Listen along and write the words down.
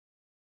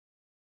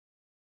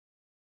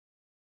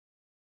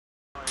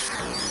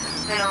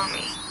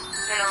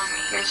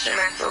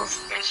Instrumentals.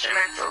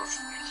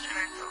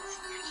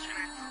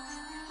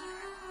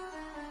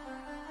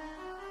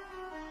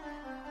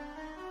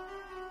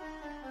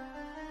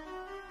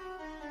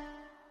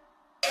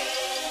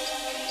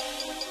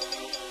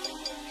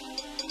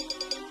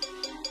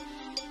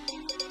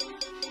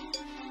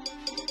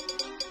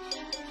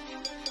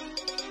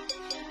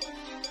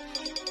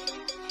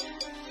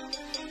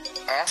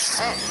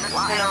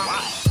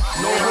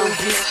 No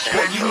holdings,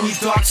 what you need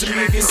dark to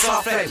move in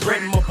soft like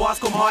bread. My bars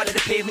come hard at the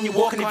pavement, you're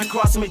walking if you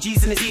cross my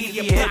G's in the teeth of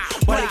your head.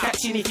 Body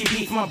catching if you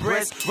beat my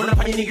breast. Run up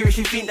on your nigga if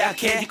you think that I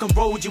care. You can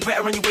roll with your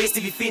better on your waist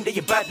if you think that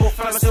you're bad. But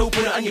fam, I still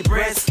put it on your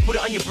breast, put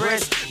it on your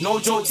breast. No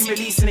joke to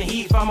releasing the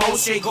heat, fam, I whole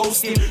straight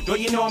ghosting. Don't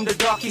you know I'm the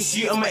darkest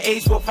youth on my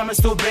age, but fam, I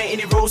still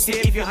blatantly roasting.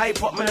 If you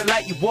hype up, man, I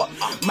like you what?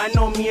 Man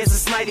know me as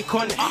a snidey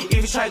cunt.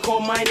 If you try to call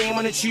my name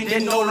on the tune,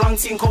 then no long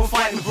thing, come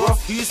fight me, bro.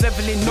 Who's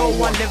leveling? No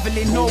one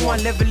leveling, no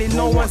one leveling,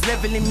 no one's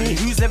leveling me.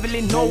 Who's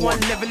leveling? No one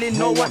leveling,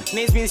 no one.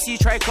 Names me in C,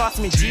 try class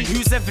me G.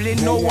 Who's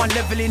leveling? No one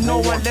leveling, no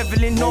one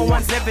leveling, no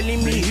one's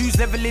leveling me. Who's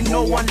leveling?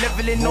 No one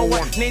leveling, no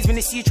one. Names me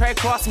in C, try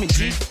class me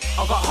G.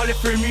 I got holly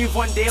for a move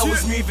one day, I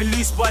was moving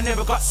loose, but I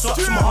never got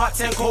stopped. My heart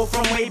 10 cold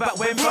from way back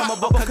when. From a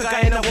buck a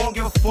guy and I won't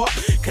give a fuck.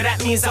 Cause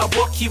that means I'll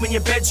book you in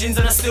your bedrooms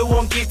and I still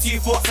won't give 2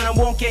 fucks. And I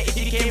won't get if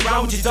you came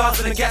round with your dogs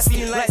and the gas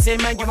steam like say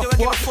man give a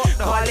fuck.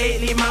 Cause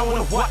lately man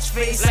wanna watch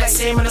face like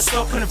say man I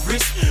stuck on the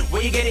wrist.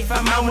 Where you get it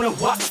fam, man wanna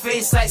watch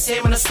face like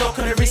say man I stuck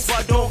on the wrist. But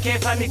I don't care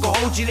if I make a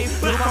hold you lip.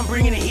 Look I'm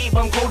bringing the heat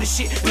but I'm cold as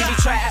shit. Really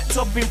try to act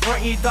up in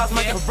front of your dogs,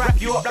 man, I can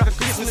wrap you up like a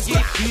Christmas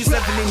gift. Who's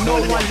leveling? No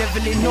one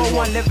leveling, no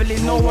one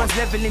leveling, no one's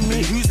leveling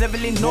me. Who's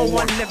leveling? No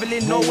one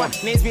leveling, no one.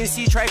 Names me in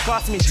C, try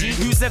class me G.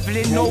 Who's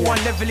leveling? No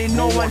one leveling,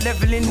 no one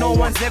leveling, no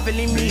one's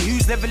leveling me.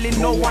 Who's leveling?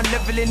 No one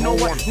leveling, no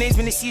one. Names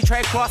me in C,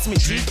 try class me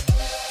G.